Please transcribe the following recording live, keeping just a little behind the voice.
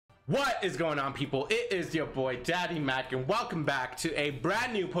What is going on, people? It is your boy Daddy Mac, and welcome back to a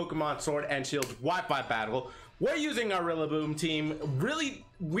brand new Pokemon Sword and Shield Wi-Fi battle. We're using our Rillaboom team.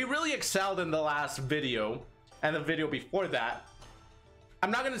 We really excelled in the last video and the video before that.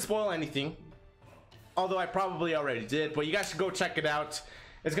 I'm not going to spoil anything, although I probably already did, but you guys should go check it out.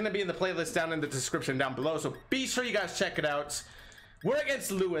 It's going to be in the playlist down in the description down below, so be sure you guys check it out. We're against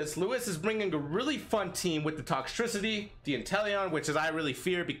Lewis. Lewis is bringing a really fun team with the Toxtricity, the Inteleon, which is I really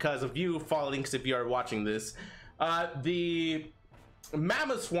fear because of you, Fallinks, if you are watching this. The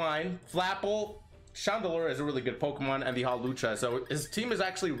Mamoswine, Flapple, Chandelure is a really good Pokemon, and the Hawlucha. So his team is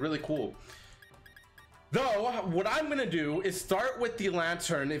actually really cool. Though, what I'm going to do is start with the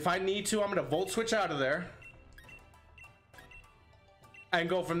Lanturn. If I need to, I'm going to Volt Switch out of there and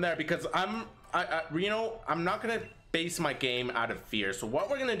go from there, because I'm not going to base my game out of fear. So what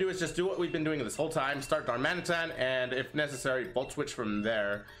we're gonna do is just do what we've been doing this whole time, start Darmanitan, and if necessary Volt Switch from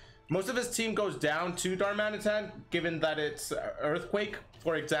there. Most of his team goes down to Darmanitan, given that it's Earthquake,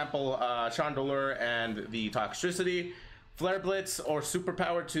 for example, Chandelure and the Toxtricity, Flare Blitz or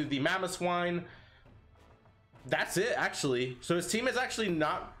Superpower to the Mamoswine. That's it, actually. So his team is actually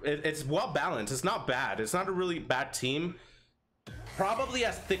not, it's well balanced. It's not bad. It's not a really bad team. Probably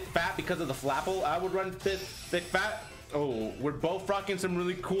as thick fat because of the Flapple. I would run thick fat. Oh, we're both rocking some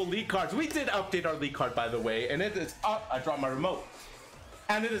really cool lead cards. We did update our lead card, by the way, and it is up. I dropped my remote,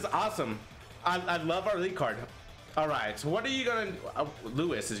 and it is awesome. I love our lead card. All right, so what are you gonna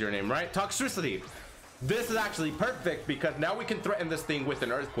Lewis is your name, right? Toxtricity. This is actually perfect because now we can threaten this thing with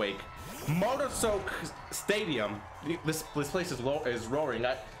an Earthquake. Motor Soak Stadium. This place is roaring.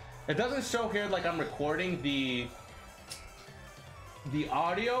 It doesn't show here like I'm recording the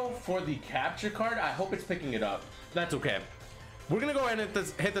audio for the capture card. I hope it's picking it up. That's okay. We're gonna go ahead and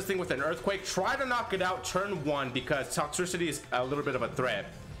hit this thing with an Earthquake. Try to knock it out turn one because Toxtricity is a little bit of a threat.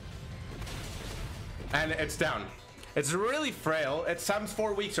 And it's down. It's really frail. It sums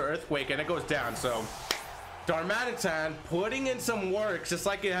 4 weeks or Earthquake and it goes down. So Darmanitan putting in some work just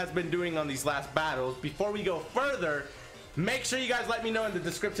like it has been doing on these last battles. Before we go further, make sure you guys let me know in the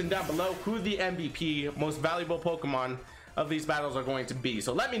description down below who the MVP, most valuable Pokemon of these battles are going to be.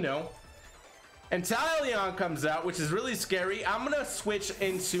 So let me know. Inteleon comes out, which is really scary. I'm gonna switch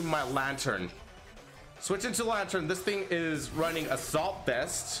into my Lanturn. Switch into Lanturn. This thing is running Assault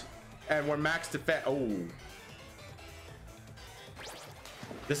Vest, and we're max defense. Oh,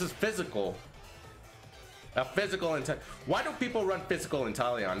 this is physical. A physical Inteleon. Why do people run physical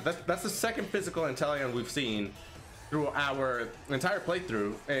Inteleon? That's the second physical Inteleon we've seen through our entire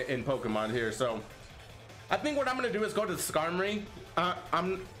playthrough in Pokemon here. So I think what I'm gonna do is go to Skarmory.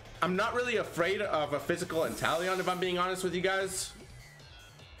 I'm not really afraid of a physical Inteleon, if I'm being honest with you guys.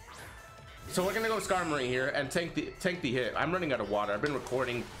 So we're gonna go Skarmory here and tank the hit. I'm running out of water. I've been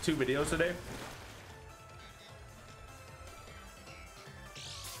recording 2 videos today.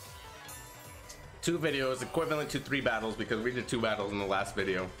 Two videos equivalent to 3 battles because we did 2 battles in the last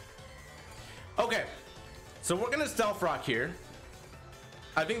video. Okay, so we're gonna Stealth Rock here.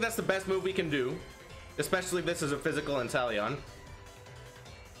 I think that's the best move we can do, especially if this is a physical Inteleon.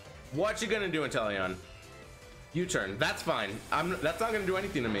 What you gonna do, Inteleon? U-turn. That's fine. That's not gonna do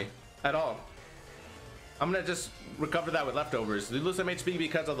anything to me at all. I'm gonna just recover that with leftovers. You lose some HP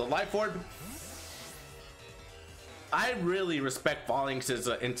because of the Life Orb. I really respect Fallinks'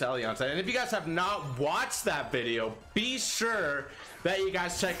 Inteleon, and if you guys have not watched that video, be sure that you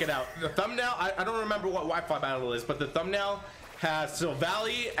guys check it out. The thumbnail, I don't remember what Wi-Fi battle is, but the thumbnail has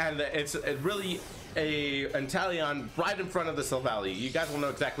Silvally, and it's really a Inteleon right in front of the Silvally. You guys will know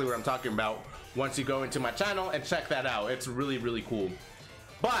exactly what I'm talking about once you go into my channel and check that out. It's really, really cool.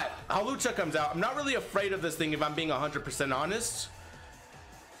 But Hawlucha comes out. I'm not really afraid of this thing, if I'm being 100% honest.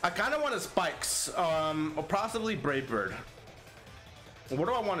 I kind of want to Spikes, or possibly Brave Bird. What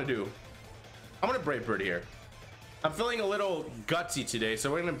do I want to do? I'm gonna Brave Bird here. I'm feeling a little gutsy today,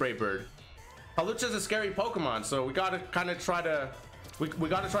 so we're gonna Brave Bird. Hawlucha's a scary Pokemon, so we gotta kind of try to we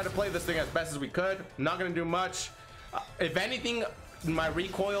gotta try to play this thing as best as we could. Not gonna do much. If anything, my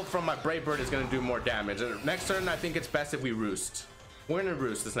recoil from my Brave Bird is gonna do more damage. And next turn, I think it's best if we Roost. We're gonna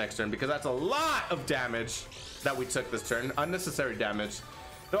Roost this next turn because that's a lot of damage that we took this turn. Unnecessary damage.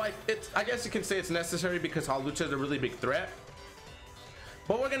 Though I guess you can say it's necessary because Hawlucha is a really big threat.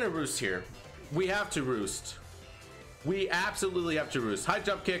 But we're gonna Roost here. We have to Roost. We absolutely have to Roost. High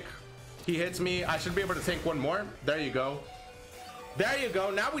Jump Kick. He hits me. I should be able to take one more. There you go. There you go.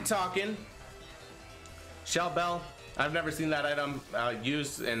 Now we talking. Shell Bell. I've never seen that item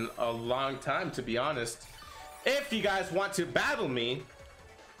used in a long time, to be honest. If you guys want to battle me,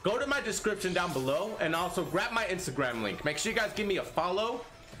 go to my description down below and also grab my Instagram link. Make sure you guys give me a follow.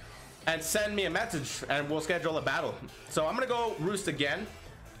 and send me a message and we'll schedule a battle. So I'm gonna go Roost again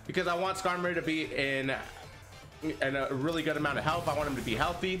because I want Skarmory to be in a really good amount of health. I want him to be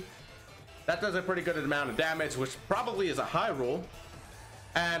healthy. That does a pretty good amount of damage, which probably is a high roll.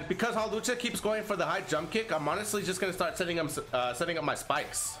 And because Hawlucha keeps going for the high jump kick, I'm honestly just gonna start setting up my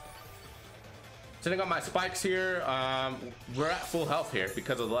spikes. Setting up my spikes here. We're at full health here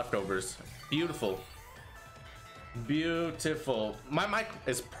because of the leftovers. Beautiful. Beautiful. My mic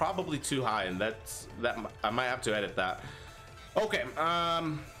is probably too high, and that I might have to edit that. Okay.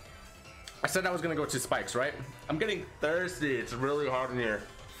 I said I was gonna go to spikes, right? I'm getting thirsty. It's really hot in here.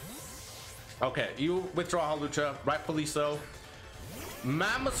 Okay, you withdraw Hawlucha, rightfully so.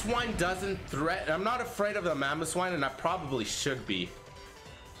 Mamoswine doesn't threaten. I'm not afraid of the Mamoswine, and I probably should be.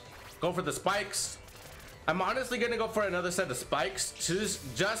 Go for the spikes. I'm honestly gonna go for another set of spikes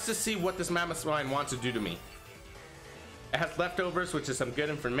just to see what this Mamoswine wants to do to me. It has leftovers, which is some good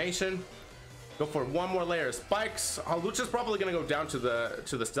information. Go for one more layer of spikes. Hawlucha's probably gonna go down to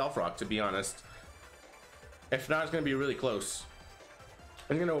the Stealth Rock, to be honest. If not, it's gonna be really close.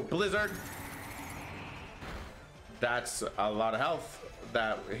 I'm gonna go Blizzard. That's a lot of health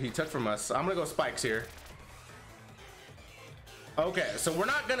that he took from us. I'm gonna go spikes here. Okay, so we're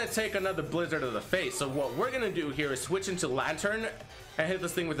not gonna take another Blizzard to the face. So what we're gonna do here is switch into Lanturn and hit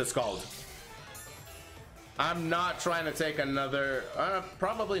this thing with the Scald. I'm not trying to take another,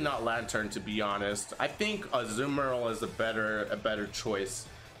 probably not Lanturn, to be honest. I think a Azumarill is a better choice.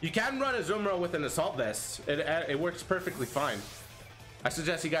 You can run a Azumarill with an Assault Vest. It works perfectly fine. I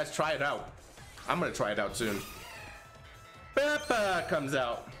suggest you guys try it out. I'm gonna try it out soon. Peppa comes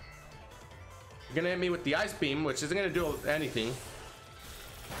out. You're gonna hit me with the Ice Beam, which isn't gonna do anything.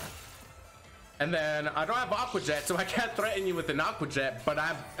 And then I don't have Aqua Jet, so I can't threaten you with an Aqua Jet, but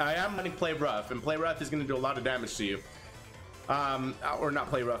I am running Play Rough, and Play Rough is going to do a lot of damage to you. Or not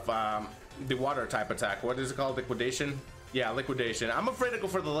Play Rough, the water type attack. What is it called? Liquidation? Yeah, Liquidation. I'm afraid to go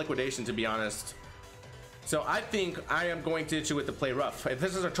for the Liquidation, to be honest. So I think I am going to hit you with the Play Rough. If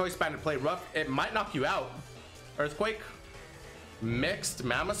this is a choice band to Play Rough, it might knock you out. Earthquake. Mixed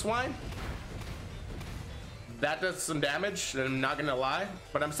Mamoswine. That does some damage, I'm not going to lie,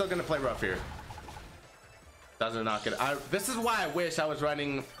 but I'm still going to Play Rough here. Doesn't knock it. This is why I wish I was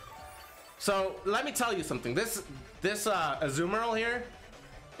running. So let me tell you something. This Azumarill here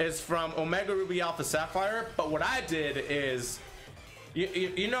is from Omega Ruby Alpha Sapphire. But what I did is,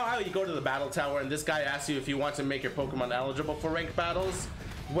 you know how you go to the battle tower and this guy asks you if you want to make your Pokemon eligible for ranked battles.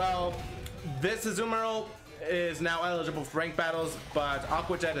 Well, this Azumarill is now eligible for ranked battles, but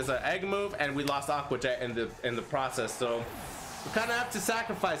Aqua Jet is an egg move, and we lost Aqua Jet in the process. So we kind of have to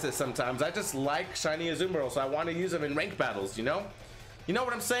sacrifice it sometimes. I just like shiny Azumarill, so I want to use them in ranked battles, you know? You know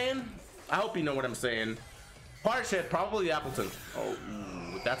what I'm saying? I hope you know what I'm saying. Harsh hit, probably Appleton. Oh,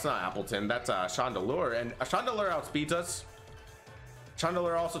 that's not Appleton. That's Chandelure, and Chandelure outspeeds us.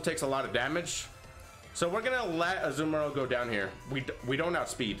 Chandelure also takes a lot of damage. So we're going to let Azumarill go down here. We don't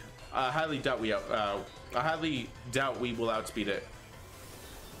outspeed. I highly doubt we will outspeed it.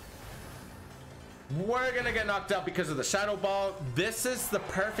 We're gonna get knocked out because of the Shadow Ball. This is the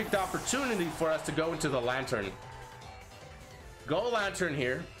perfect opportunity for us to go into the Lanturn. Go Lanturn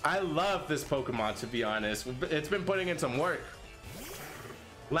here. I love this Pokemon, to be honest. It's been putting in some work.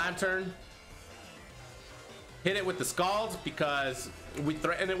 Lanturn. Hit it with the Scald because we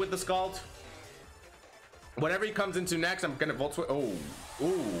threaten it with the Scald. Whatever he comes into next, I'm gonna Volt Switch. Oh,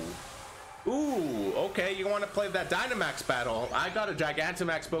 ooh, okay, you want to play that Dynamax battle. I got a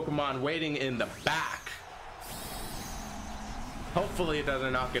Gigantamax Pokemon waiting in the back. Hopefully it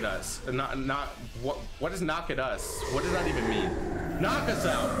doesn't knock at us. What does knock at us? What does that even mean? Knock us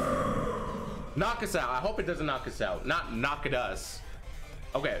out. Knock us out. I hope it doesn't knock us out. Not knock at us.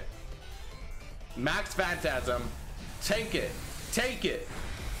 Okay. Max Phantasm. Take it. Take it.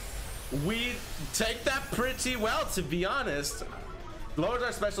 We take that pretty well, to be honest. Lowers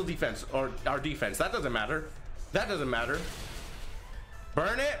our special defense, or our defense. That doesn't matter. That doesn't matter.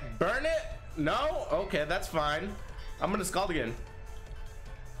 Burn it. Burn it. No. Okay, that's fine. I'm gonna Scald again.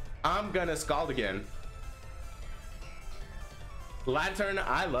 I'm gonna Scald again. Lanturn,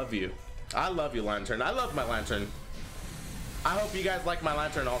 I love you. I love you, Lanturn. I love my Lanturn. I hope you guys like my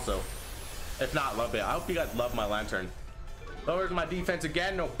Lanturn also. If not, love it. I hope you guys love my Lanturn. Lowers my defense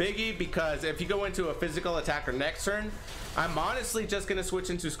again, no biggie, because if you go into a physical attacker next turn, I'm honestly just gonna switch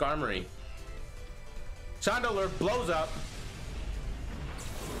into Skarmory. Chandelure blows up.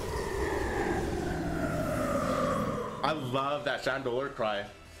 I love that Chandelure cry.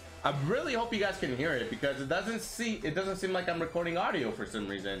 I really hope you guys can hear it because it doesn't seem like I'm recording audio for some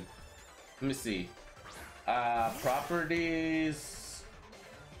reason. Let me see. Properties.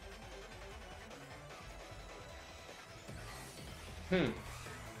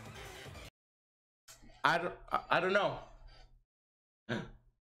 I don't know.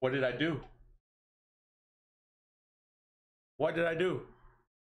 What did I do? What did I do?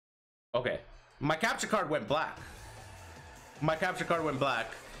 Okay, my capture card went black. My capture card went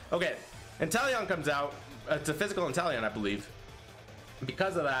black. Okay, Inteleon comes out. It's a physical Inteleon, I believe.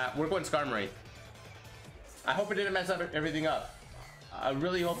 Because of that, we're going Skarmory. I hope it didn't mess up everything up. I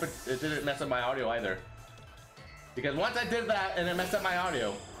really hope it didn't mess up my audio either. Because once I did that and it messed up my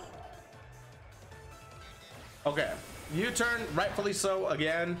audio. Okay, U-turn, rightfully so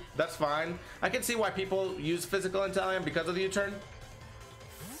again. That's fine. I can see why people use physical Inteleon because of the U-turn.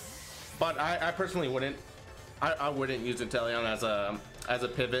 But I personally wouldn't. I wouldn't use Inteleon as a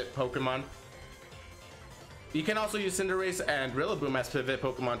pivot Pokemon. You can also use Cinderace and Rillaboom as pivot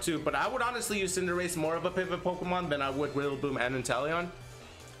Pokemon too, but I would honestly use Cinderace more of a pivot Pokemon than I would Rillaboom and Inteleon.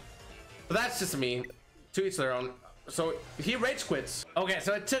 But that's just me. To each their own. So he rage quits. Okay,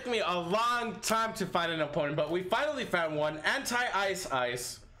 so it took me a long time to find an opponent, but we finally found one. Anti-Ice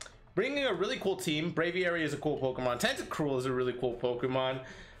Ice. Bringing a really cool team. Braviary is a cool Pokemon. Tentacruel is a really cool Pokemon.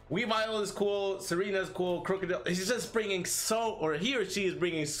 Weavile is cool. Serena is cool. Crocodile. He's just bringing he or she is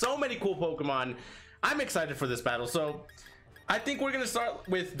bringing so many cool Pokemon. I'm excited for this battle. So I think we're going to start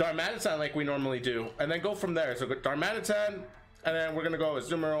with Darmanitan like we normally do, and then go from there. So Darmanitan, and then we're going to go with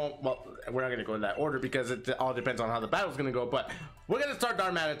Azumarill. Well, we're not going to go in that order because it all depends on how the battle's going to go, but we're going to start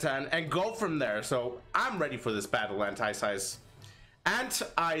Darmanitan and go from there. So I'm ready for this battle, Anti-Ice Ice.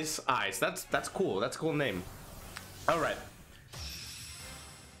 Anti-Ice Ice. That's cool. That's a cool name. All right.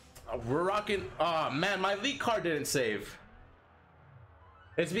 We're rocking. Oh man, my lead card didn't save.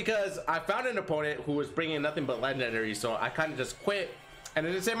 It's because I found an opponent who was bringing nothing but legendary, so I kind of just quit and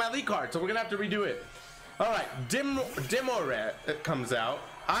it didn't save my lead card, so we're gonna have to redo it. All right, Dimore comes out.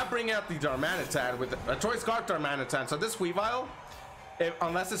 I bring out the Darmanitan with a Choice Scarf Darmanitan. So this Weavile,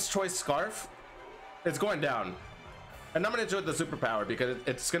 unless it's Choice Scarf, it's going down. And I'm gonna enjoy the superpower because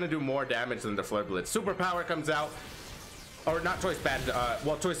it's gonna do more damage than the Flare Blitz. Superpower comes out. Or not Choice Band,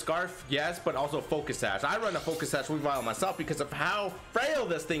 well, Choice Scarf, yes, but also Focus Sash. I run a Focus Sash Weavile myself because of how frail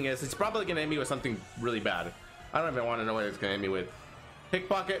this thing is. It's probably gonna hit me with something really bad. I don't even want to know what it's gonna hit me with.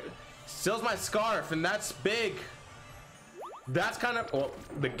 Pickpocket steals my Scarf, and that's big. That's kind of, well,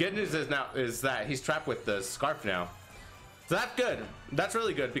 the good news is that he's trapped with the Scarf now. So that's good. That's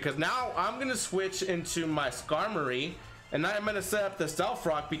really good because now I'm gonna switch into my Skarmory. And now I'm gonna set up the Stealth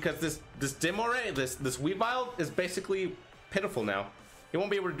Rock because this Dimore, this Weavile is basically pitiful now. He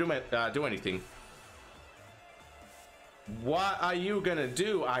won't be able to do anything. What are you gonna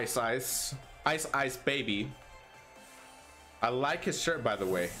do, Ice Ice baby? I like his shirt, by the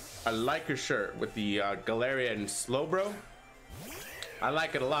way. I like your shirt with the Galarian Slowbro. I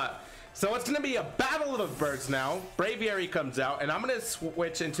like it a lot. So it's gonna be a battle of the birds now. Braviary comes out, and I'm gonna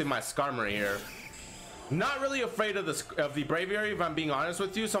switch into my Skarmory here. Not really afraid of the Braviary, if I'm being honest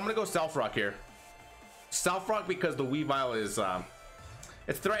with you. So I'm gonna go Stealth Rock here. Stealth Rock because the Weavile is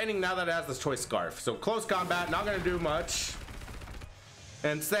it's threatening now that it has this Choice Scarf. So close combat, not gonna do much.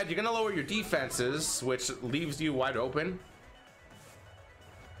 Instead, you're gonna lower your defenses, which leaves you wide open.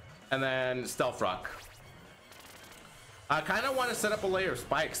 And then Stealth Rock. I kind of want to set up a layer of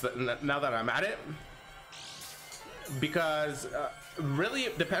spikes now that I'm at it. Because really,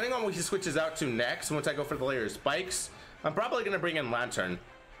 depending on what he switches out to next, once I go for the layer of spikes, I'm probably gonna bring in Lanturn.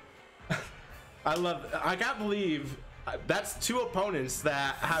 I can't believe that's two opponents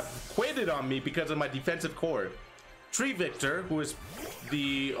that have quitted on me because of my defensive core. Tree Victor, who is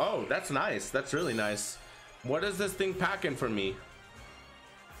the, oh, that's nice. That's really nice. What is this thing packing for me?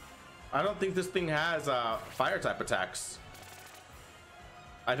 I don't think this thing has fire type attacks.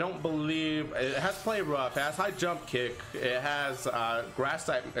 I don't believe it has Play Rough, it has high jump kick, it has grass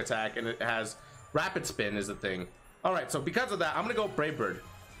type attack, and it has rapid spin is the thing. All right, so because of that, I'm gonna go Brave Bird.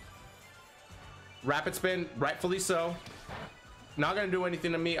 Rapid spin, rightfully so. Not gonna do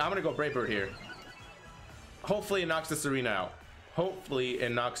anything to me. I'm gonna go Brave Bird here. Hopefully it knocks the Serena out. Hopefully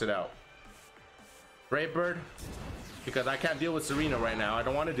it knocks it out. Brave Bird, because I can't deal with Serena right now. I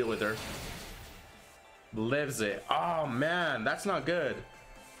don't want to deal with her. Lives it. Oh man, that's not good.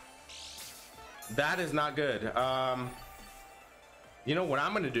 That is not good. You know what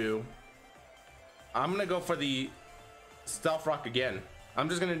I'm gonna do? I'm gonna go for the Stealth Rock again. I'm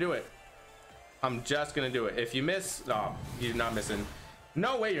just gonna do it. I'm just gonna do it. If you miss, oh, you're not missing.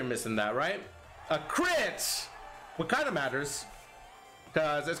 No way you're missing that, right? A crit! What kind of matters?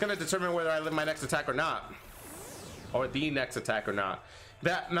 Because it's gonna determine whether I live my next attack or not. Or the next attack or not.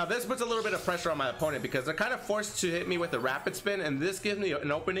 Now this puts a little bit of pressure on my opponent because they're kind of forced to hit me with a rapid spin, and this gives me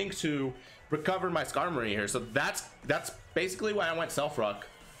an opening to recover my Skarmory here. So that's basically why I went Self Rock.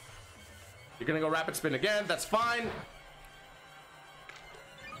 You're gonna go rapid spin again. That's fine.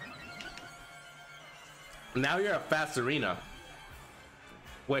 Now you're a fast arena,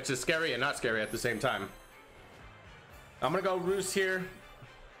 which is scary and not scary at the same time. I'm gonna go Roost here,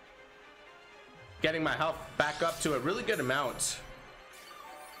 getting my health back up to a really good amount.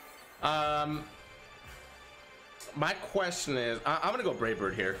 My question is, I'm gonna go Brave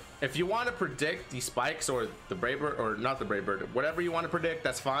Bird here. If you want to predict the spikes or the Brave Bird, or not the Brave Bird, whatever you want to predict,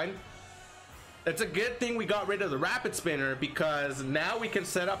 that's fine. It's a good thing we got rid of the rapid spinner because now we can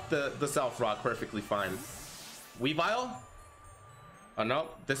set up the Self Rock perfectly fine. Weavile? Oh no,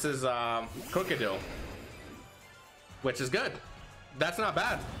 this is Crocodile, which is good. That's not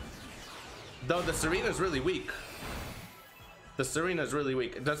bad. Though the Serena is really weak. The Serena is really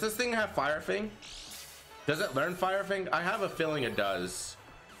weak. Does this thing have Fire Fang? Does it learn Fire Fang? I have a feeling it does.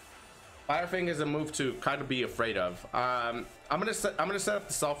 Fire Fang is a move to kind of be afraid of. I'm gonna set up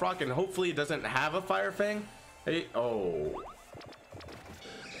the Self Rock, and hopefully it doesn't have a Fire Fang. Hey, oh,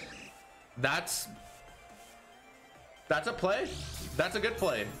 that's a play. That's a good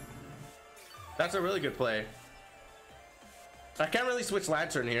play. That's a really good play. I can't really switch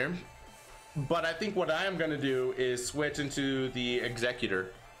Lanturn here, but I think what I am gonna do is switch into the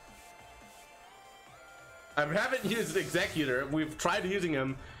Executor. I haven't used Executor. We've tried using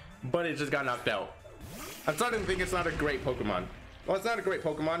him, but it just got knocked out. I'm starting to think it's not a great Pokemon. Well, it's not a great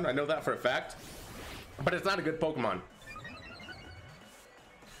Pokemon. I know that for a fact, but it's not a good Pokemon.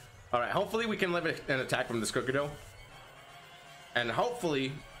 All right, hopefully we can live an attack from this Crocodile, and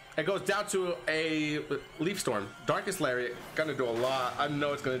hopefully it goes down to a Leaf Storm. Darkest Lariat, gonna do a lot. I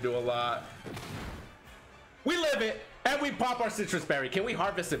know it's gonna do a lot. We live it, and we pop our Citrus Berry. Can we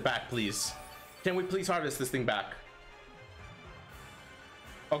harvest it back, please? Can we please harvest this thing back?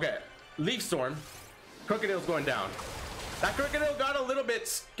 Okay, Leaf Storm. Crocodile's going down. That Crocodile got a little bit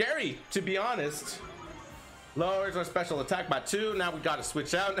scary, to be honest. Lowers our special attack by 2. Now we gotta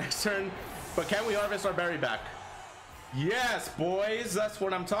switch out next turn. But can we harvest our berry back? Yes, boys, that's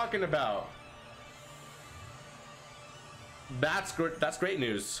what I'm talking about. That's good. That's great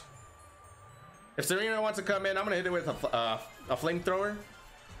news. If Serena wants to come in, I'm gonna hit it with a flamethrower.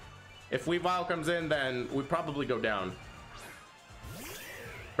 If Weavile comes in, then we probably go down.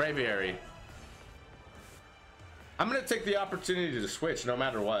 Braviary. I'm gonna take the opportunity to switch no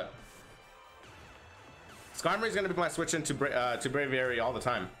matter what. Skarmory is gonna be my switch into Braviary all the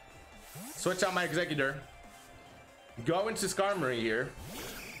time. Switch out my Executor. Go into Skarmory here.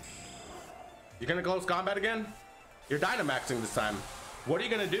 You're gonna close combat again? You're Dynamaxing this time. What are you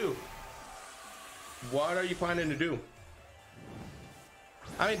gonna do? What are you planning to do?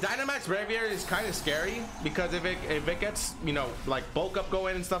 I mean, Dynamax Braviary is kind of scary because if it gets, you know, like bulk up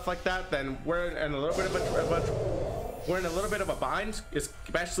going and stuff like that, then we're in a little bit of a bind,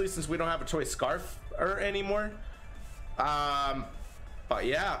 especially since we don't have a choice Scarf anymore. But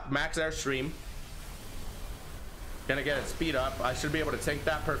yeah, Max Airstream. Gonna get it speed up. I should be able to tank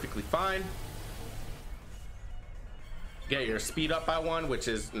that perfectly fine. Get your speed up by 1, which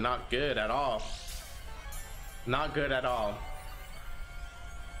is not good at all. Not good at all.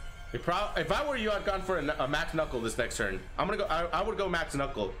 If I were you, I'd gone for a Max Knuckle this next turn. I'm gonna go. I would go Max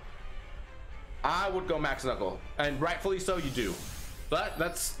Knuckle. I would go Max Knuckle, and rightfully so. You do, but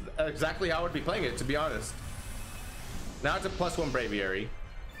that's exactly how I would be playing it, to be honest. Now it's a +1 Braviary,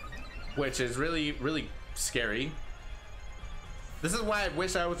 which is really, really scary. This is why I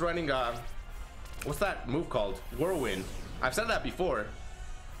wish I was running what's that move called? Whirlwind. I've said that before.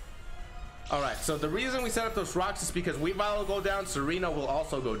 All right, so the reason we set up those rocks is because Weavile will go down, Serena will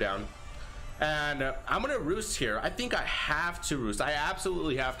also go down, and I'm gonna Roost here. I think I have to Roost. I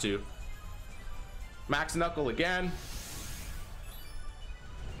absolutely have to. Max Knuckle again.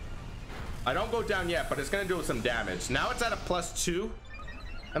 I don't go down yet, but it's gonna do some damage. Now it's at a +2,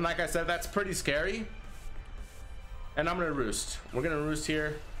 and like I said, that's pretty scary. And I'm gonna Roost. We're gonna Roost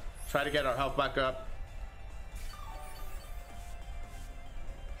here, try to get our health back up.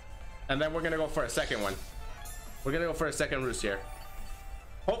 And then we're gonna go for a second one. We're gonna go for a second Roost here.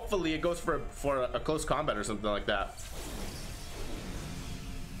 Hopefully it goes for a close combat or something like that.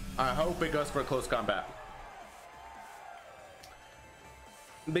 I hope it goes for a close combat.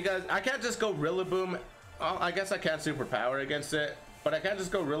 Because I can't just go Rillaboom. Oh, I guess I can't Superpower against it, but I can't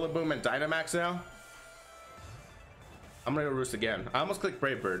just go Rillaboom and Dynamax now. I'm gonna go Roost again. I almost clicked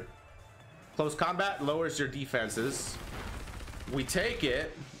Brave Bird. Close combat lowers your defenses. We take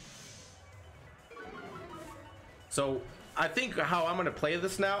it. So I think how I'm gonna play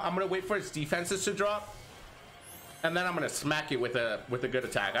this now, I'm gonna wait for its defenses to drop, and then I'm gonna smack it with a good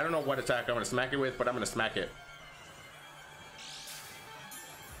attack. I don't know what attack I'm gonna smack it with, but I'm gonna smack it.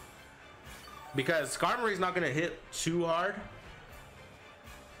 Because Skarmory's not gonna hit too hard.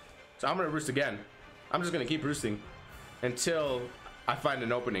 So I'm gonna roost again. I'm just gonna keep roosting until I find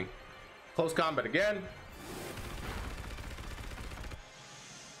an opening. Close combat again.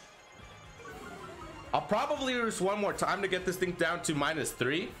 I'll probably roost one more time to get this thing down to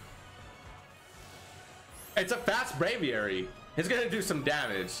 -3. It's a fast Braviary. It's gonna do some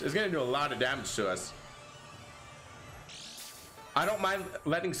damage. It's gonna do a lot of damage to us. I don't mind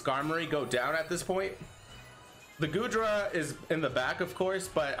letting Skarmory go down at this point. The Goodra is in the back, of course,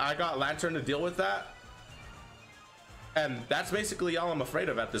 but I got Lanturn to deal with that. And that's basically all I'm afraid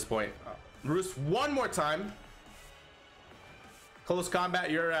of at this point. Roost one more time. Close combat,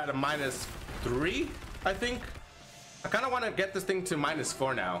 you're at a -3, I think. I kind of want to get this thing to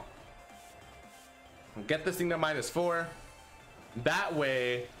 -4 now. Get this thing to -4. That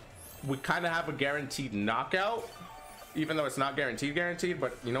way, we kind of have a guaranteed knockout. Even though it's not guaranteed,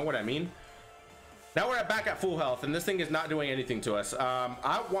 but you know what I mean. Now we're back at full health, and this thing is not doing anything to us.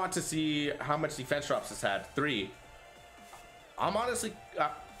 I want to see how much defense drops it's had. 3. I'm honestly,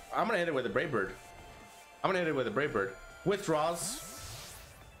 I'm gonna hit it with a Brave Bird. Withdraws.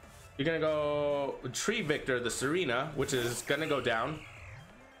 You're gonna go Tree Victor, the Serena, which is gonna go down.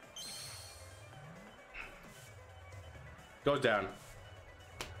 Goes down.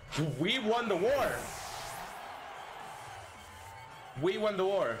 We won the war. We won the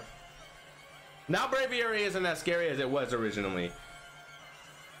war. Now Braviary isn't as scary as it was originally.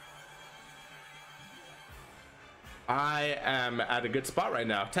 I am at a good spot right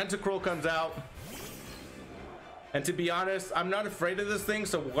now. Tentacruel comes out. And to be honest, I'm not afraid of this thing.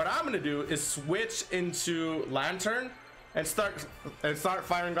 So what I'm going to do is switch into Lanturn and start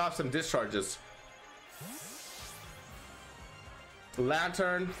firing off some discharges.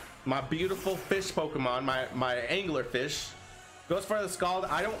 Lanturn, my beautiful fish Pokemon, my angler fish. Goes for the Scald.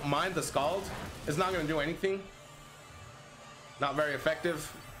 I don't mind the Scald. It's not going to do anything. Not very effective.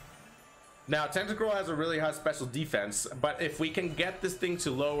 Now, Tentacruel has a really high special defense, but if we can get this thing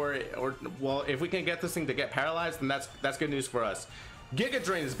to lower, or well, if we can get this thing to get paralyzed, then that's good news for us. Giga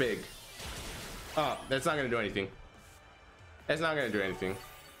Drain is big. Oh, that's not going to do anything. It's not going to do anything.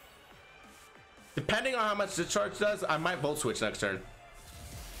 Depending on how much the charge does, I might Volt Switch next turn.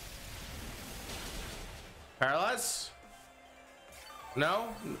 Paralyze?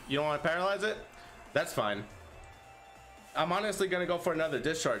 No? You don't want to paralyze it? That's fine. I'm honestly going to go for another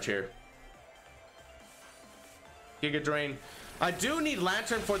discharge here. Giga Drain. I do need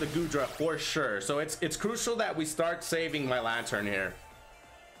Lanturn for the Goodra for sure. So it's crucial that we start saving my Lanturn here.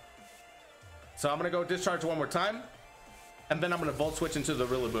 So I'm going to go discharge one more time. And then I'm going to Volt Switch into the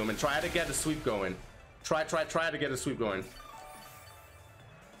Rillaboom and try to get a sweep going. Try to get a sweep going.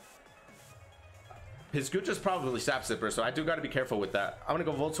 His Goodra's probably Sap Sipper, so I do got to be careful with that. I'm going to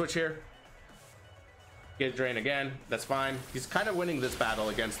go Volt Switch here. Get Drain again. That's fine. He's kind of winning this battle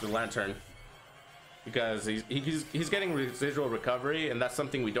against the Lanturn. Because he's getting residual recovery, and that's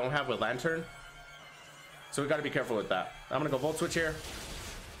something we don't have with Lanturn. So we got to be careful with that. I'm going to go Volt Switch here.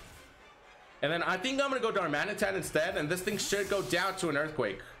 And then I think I'm going to go Darmanitan instead, and this thing should go down to an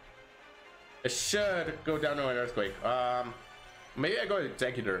Earthquake. It should go down to an Earthquake. Maybe I go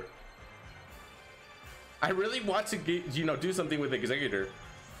Executor. I really want to get, do something with Executor.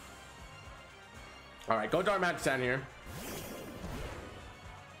 All right, go Darmanitan here.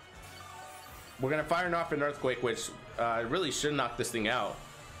 We're gonna fire off an Earthquake, which really should knock this thing out.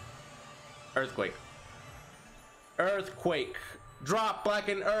 Earthquake. Earthquake. Drop like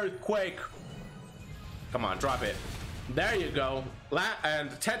an Earthquake. Come on, drop it. There you go.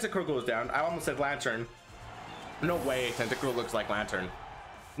 And Tentacruel goes down. I almost said Lanturn. No way Tentacruel looks like Lanturn.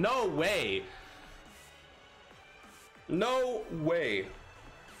 No way. No way.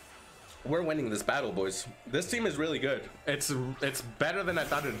 We're winning this battle, boys. This team is really good. It's better than I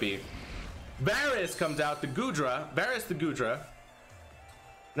thought it'd be. Varus comes out, the Goodra. Varus the Goodra.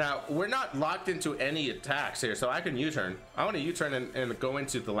 Now, we're not locked into any attacks here, so I can U-turn. I want to U-turn and go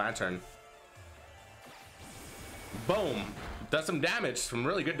into the Lanturn. Boom. Does some damage, some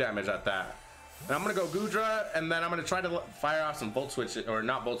really good damage at that. And I'm going to go Goodra, and then I'm going to try to fire off some Volt Switches, or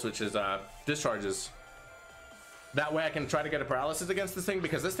not Volt Switches, discharges. That way I can try to get a paralysis against this thing,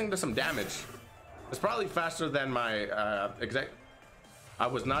 because this thing does some damage. It's probably faster than my I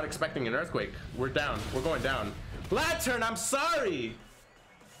was not expecting an Earthquake. We're down. We're going down. Lanturn, I'm sorry.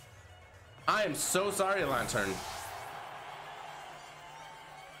 I am so sorry, Lanturn.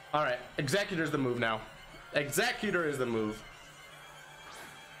 All right, Executor's the move now. Executor is the move.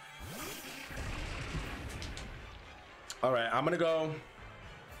 All right, I'm gonna go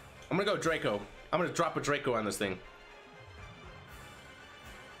Draco. I'm gonna drop a Draco on this thing.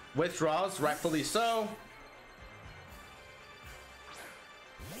 Withdraws, rightfully so.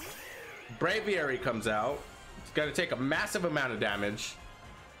 Braviary comes out. It's gonna take a massive amount of damage.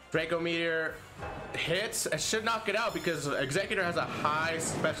 Draco Meteor hits. It should knock it out because Executor has a high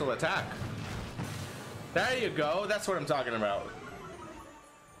special attack. There you go. That's what I'm talking about.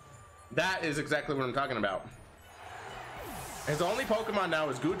 That is exactly what I'm talking about. His only Pokemon now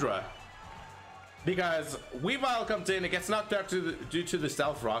is Goodra. Because Weavile comes in, it gets knocked out due to the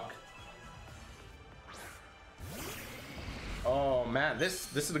Stealth Rock. Oh man,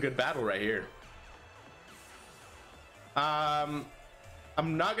 this is a good battle right here. I'm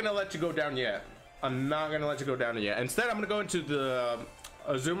not gonna let you go down yet. I'm not gonna let you go down yet. Instead, I'm gonna go into the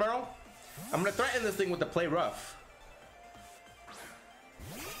Azumarill. I'm gonna threaten this thing with the Play Rough.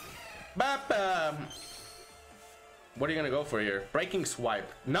 Bap. What are you gonna go for here? Breaking Swipe.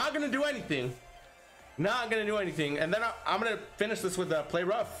 Not gonna do anything. Not gonna do anything. And then I'm gonna finish this with a Play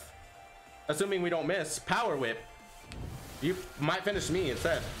Rough. Assuming we don't miss. Power Whip. You might finish me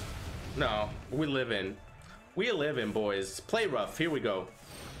instead. No, we live in. We live in, boys. Play Rough. Here we go.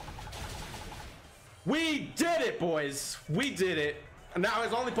 We did it, boys. We did it. Now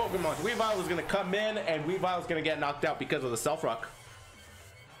his only Pokemon, Weavile, was gonna come in, and Weavile's gonna get knocked out because of the Stealth Rock.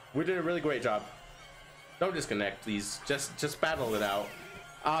 We did a really great job. Don't disconnect, please. Just battle it out.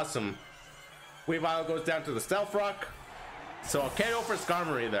 Awesome. Weavile goes down to the Stealth Rock. So a KO for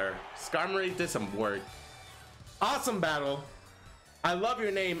Skarmory there. Skarmory did some work. Awesome battle. I love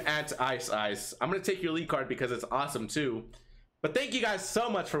your name, Ice. I'm gonna take your lead card because it's awesome too. But thank you guys so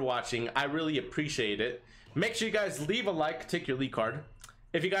much for watching. I really appreciate it. Make sure you guys leave a like, take your lead card.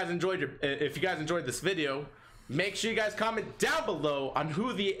 If you guys enjoyed this video, make sure you guys comment down below on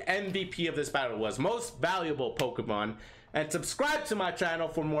who the MVP of this battle was, most valuable Pokemon, and subscribe to my channel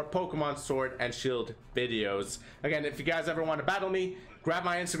for more Pokemon Sword and Shield videos. Again, if you guys ever want to battle me, grab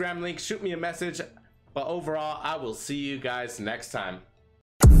my Instagram link, shoot me a message. But overall, I will see you guys next time.